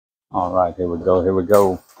All right, here we go. Here we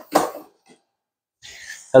go.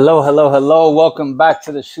 Hello, hello, hello. Welcome back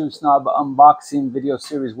to the Shoe Snob unboxing video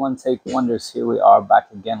series, One Take Wonders. Here we are back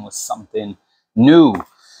again with something new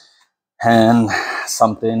and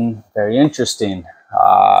something very interesting.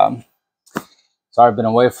 Sorry, I've been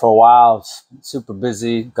away for a while. Super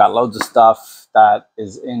busy. Got loads of stuff that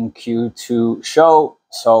is in queue to show.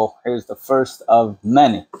 So here's the first of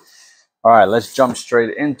many. All right, let's jump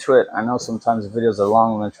straight into it. I know sometimes the videos are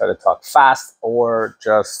long. I'm going to try to talk fast or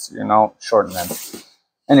just, shorten them.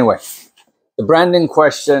 Anyway, the brand in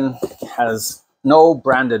question has no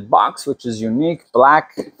branded box, which is unique.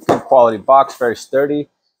 Black, good quality box, very sturdy.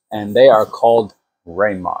 And they are called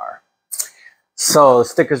Raymar. So the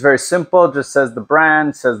sticker is very simple. Just says the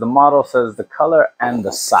brand, says the model, says the color, and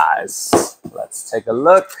the size. Let's take a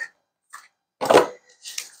look.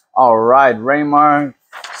 All right, Raymar.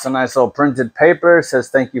 It's a nice little printed paper. It says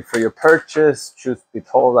thank you for your purchase. Truth be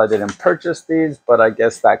told, I didn't purchase these, but I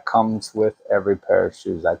guess that comes with every pair of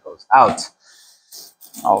shoes that goes out.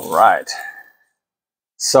 All right.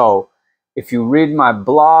 So if you read my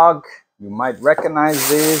blog, you might recognize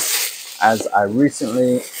these, as I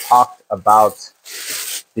recently talked about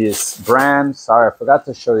this brand. Sorry, I forgot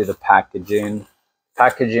to show you the packaging.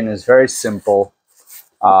 Packaging is very simple.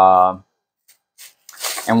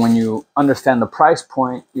 And when you understand the price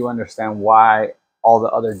point, you understand why all the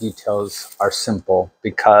other details are simple,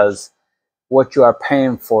 because what you are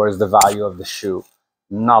paying for is the value of the shoe,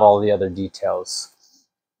 not all the other details.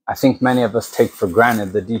 I think many of us take for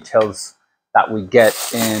granted the details that we get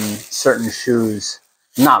in certain shoes,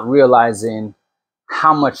 not realizing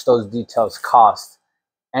how much those details cost,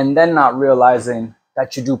 and then not realizing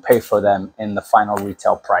that you do pay for them in the final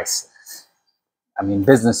retail price. I mean,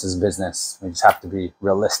 business is business. We just have to be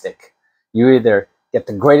realistic. You either get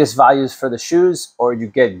the greatest values for the shoes, or you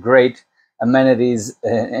get great amenities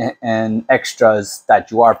and extras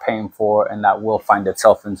that you are paying for and that will find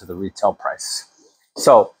itself into the retail price.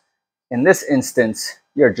 So in this instance,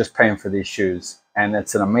 you're just paying for these shoes, and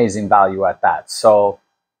it's an amazing value at that. So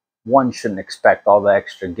one shouldn't expect all the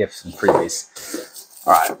extra gifts and freebies.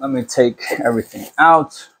 All right, let me take everything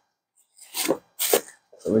out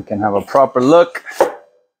so we can have a proper look.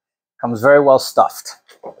 Comes very well stuffed.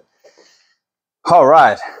 All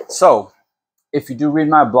right, so if you do read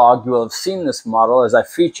my blog, you will have seen this model as I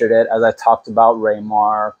featured it, as I talked about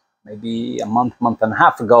Raymar maybe a month and a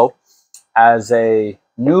half ago as a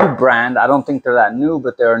new brand. I don't think they're that new,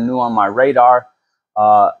 but they're new on my radar,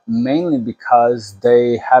 mainly because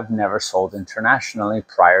they have never sold internationally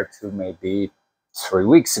prior to maybe 3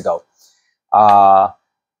 weeks ago.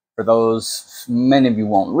 For those, many of you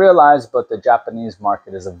won't realize, but the Japanese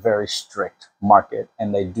market is a very strict market,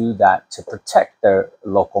 and they do that to protect their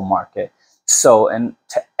local market. So, and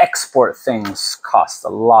to export things costs a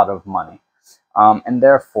lot of money. And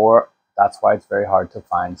therefore, that's why it's very hard to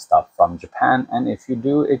find stuff from Japan. And if you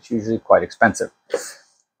do, it's usually quite expensive.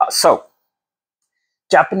 So,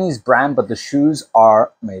 Japanese brand, but the shoes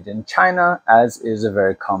are made in China, as is a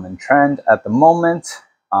very common trend at the moment.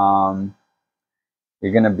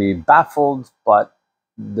 You're going to be baffled, but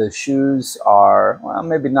the shoes are, well,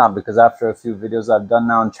 maybe not, because after a few videos I've done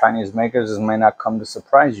now on Chinese makers, this may not come to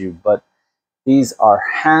surprise you, but these are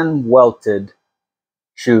hand-welted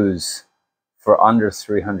shoes for under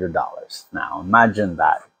 $300. Now, imagine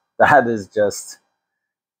that. That is just,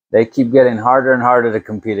 they keep getting harder and harder to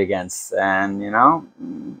compete against, and,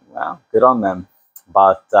 well, good on them.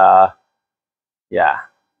 But, yeah,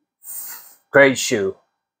 great shoe.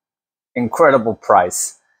 Incredible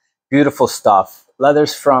price, beautiful stuff.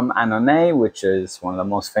 Leathers from Annonay, which is one of the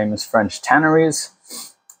most famous French tanneries.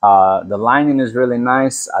 The lining is really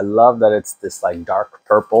nice. I love that it's this like dark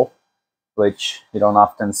purple, which you don't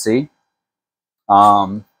often see.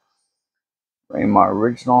 Raymar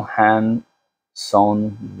original hand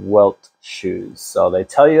sewn welt shoes. So they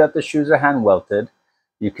tell you that the shoes are hand welted.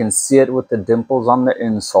 You can see it with the dimples on the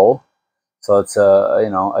insole. So it's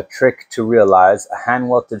a trick to realize. A hand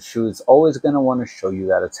welted shoe is always going to want to show you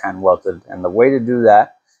that it's hand welted, and the way to do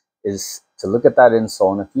that is to look at that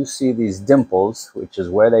insole, and if you see these dimples, which is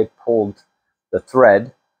where they pulled the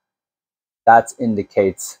thread, that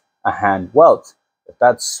indicates a hand welt. If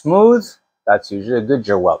that's smooth, that's usually a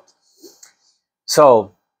Goodyear welt.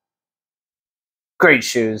 So great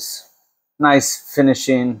shoes, nice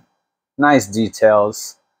finishing, nice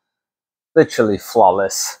details, literally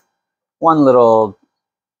flawless. One little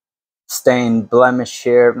stain blemish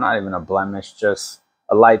here, not even a blemish, just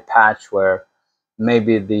a light patch where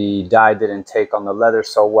maybe the dye didn't take on the leather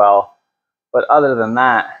so well. But other than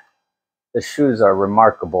that, the shoes are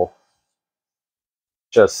remarkable.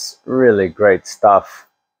 Just really great stuff.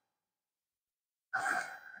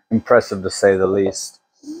 impressive to say the least.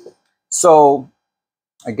 So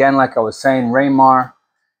again, like I was saying, Raymar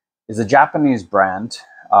is a Japanese brand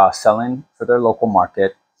selling for their local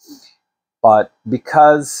market. But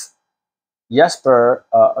because Jesper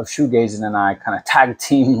of Shoegazing and I kind of tag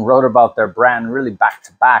team wrote about their brand really back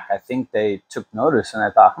to back, I think they took notice, and I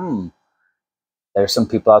thought, there's some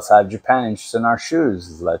people outside of Japan interested in our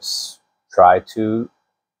shoes. Let's try to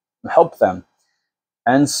help them.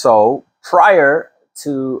 And so prior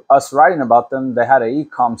to us writing about them, they had an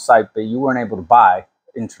e-com site, but you weren't able to buy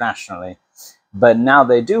internationally. But now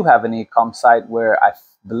they do have an e-com site where I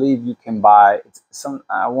believe you can buy.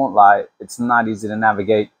 I won't lie, it's not easy to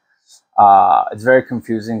navigate. It's very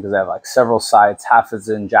confusing because they have like several sites. Half is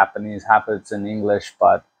in Japanese, half is in English.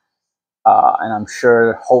 But and I'm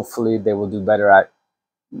sure, hopefully, they will do better at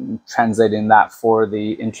translating that for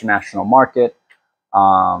the international market.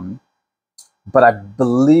 But I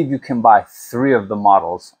believe you can buy 3 of the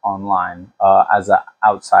models online as an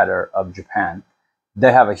outsider of Japan.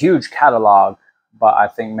 They have a huge catalog, but I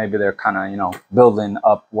think maybe they're kind of, you know, building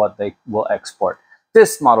up what they will export.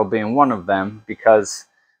 This model being one of them, because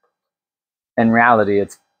in reality,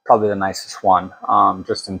 it's probably the nicest one,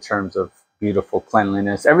 just in terms of beautiful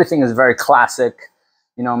cleanliness. Everything is very classic.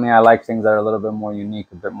 You know me, I like things that are a little bit more unique,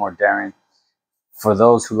 a bit more daring. For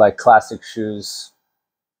those who like classic shoes,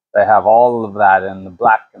 they have all of that in the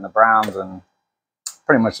black and the browns and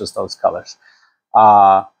pretty much just those colors.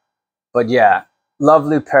 But yeah,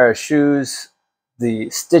 lovely pair of shoes. The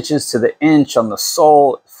stitches to the inch on the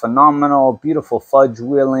sole, phenomenal. Beautiful fudge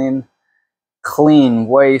wheeling. Clean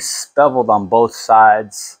waist, beveled on both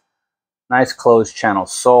sides. Nice closed channel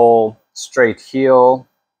sole. Straight heel.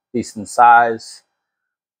 Decent size.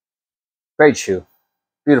 Great shoe.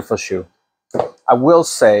 Beautiful shoe. I will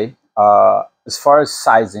say, as far as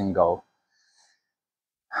sizing go,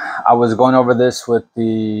 I was going over this with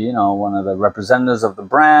one of the representatives of the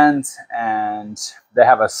brand, and they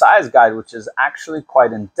have a size guide which is actually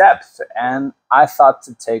quite in depth. And I thought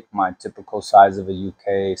to take my typical size of a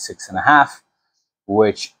UK 6.5,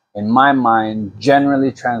 which in my mind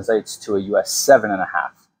generally translates to a US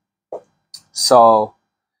 7.5. So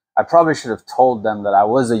I probably should have told them that I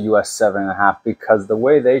was a US 7.5, because the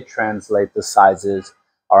way they translate the sizes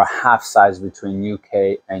are a half size between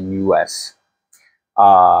UK and US.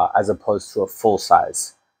 As opposed to a full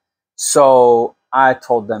size. So I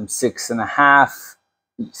told them 6.5,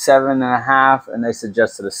 7.5, and they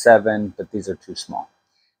suggested a 7, but these are too small.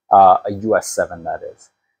 A US 7, that is.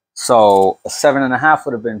 So a 7.5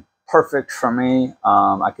 would have been perfect for me.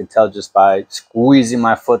 I could tell just by squeezing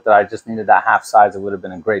my foot that I just needed that half size. It would have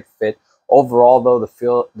been a great fit. Overall, though,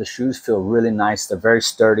 the shoes feel really nice. They're very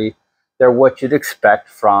sturdy. They're what you'd expect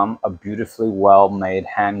from a beautifully well-made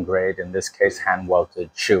hand grade, in this case, hand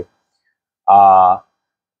welted shoe.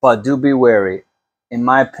 But do be wary. In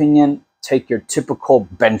my opinion, take your typical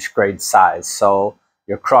bench grade size. So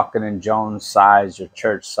your Crockett and Jones size, your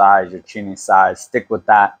Church size, your Cheney size. Stick with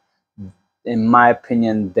that. In my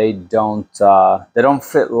opinion, they don't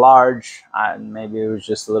fit large. Maybe it was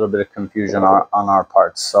just a little bit of confusion on our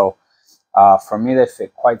parts. So for me, they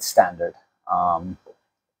fit quite standard.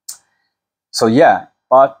 So yeah,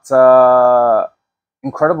 but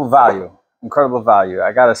incredible value. Incredible value.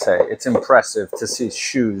 I gotta say, it's impressive to see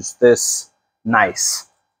shoes this nice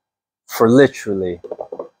for literally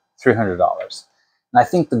 $300. And I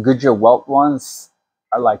think the Goodyear Welt ones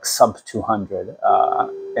are like sub 200,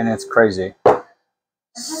 and it's crazy.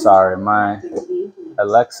 Sorry, my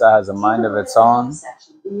Alexa has a mind of its own,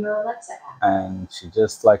 and she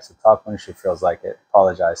just likes to talk when she feels like it.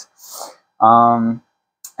 Apologize.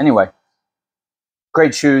 Anyway.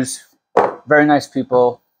 Great shoes, very nice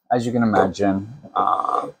people, as you can imagine.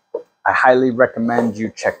 I highly recommend you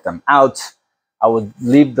check them out. I would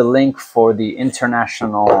leave the link for the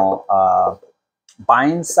international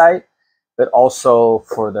buying site, but also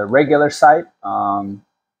for the regular site.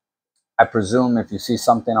 I presume if you see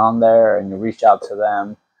something on there and you reach out to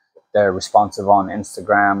them, they're responsive on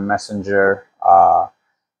Instagram, Messenger,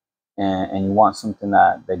 and you want something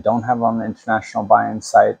that they don't have on the international buying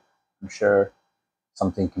site, I'm sure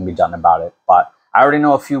something can be done about it. But I already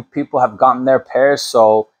know a few people have gotten their pairs,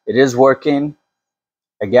 so it is working.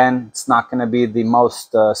 Again, it's not going to be the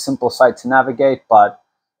most simple site to navigate, but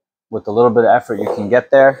with a little bit of effort, you can get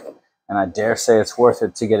there. And I dare say it's worth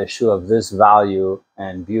it to get a shoe of this value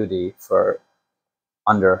and beauty for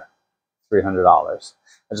under $300.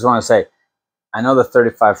 I just want to say, I know the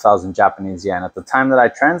 35,000 Japanese yen. At the time that I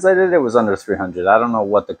translated, it was under 300. I don't know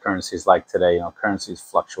what the currency is like today. You know, currency is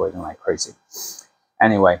fluctuating like crazy.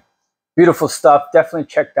 Anyway, Beautiful stuff. Definitely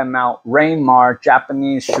check them out. Raymar,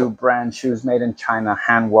 Japanese shoe brand, shoes made in China,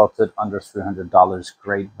 hand welted, under $300.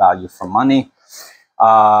 Great value for money.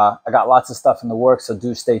 I got lots of stuff in the works, so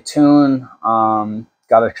do stay tuned.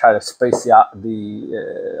 Got to try to space the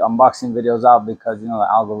unboxing videos out, because you know the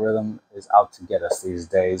algorithm is out to get us these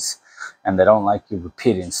days, and they don't like you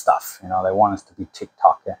repeating stuff. You know, they want us to be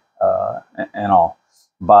TikTok and all.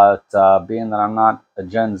 But being that I'm not a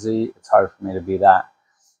Gen Z, it's hard for me to be that.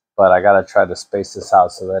 But I gotta try to space this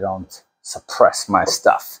out so they don't suppress my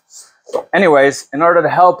stuff. Anyways, in order to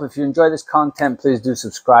help, if you enjoy this content, please do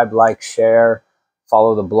subscribe, like, share,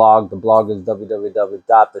 follow the blog. The blog is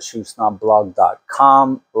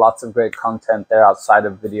www.theshoesnobblog.com. Lots of great content there outside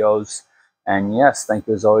of videos. And yes, thank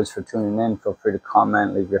you as always for tuning in. Feel free to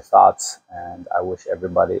comment, leave your thoughts, and I wish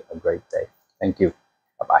everybody a great day. Thank you.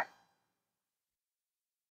 Bye-bye.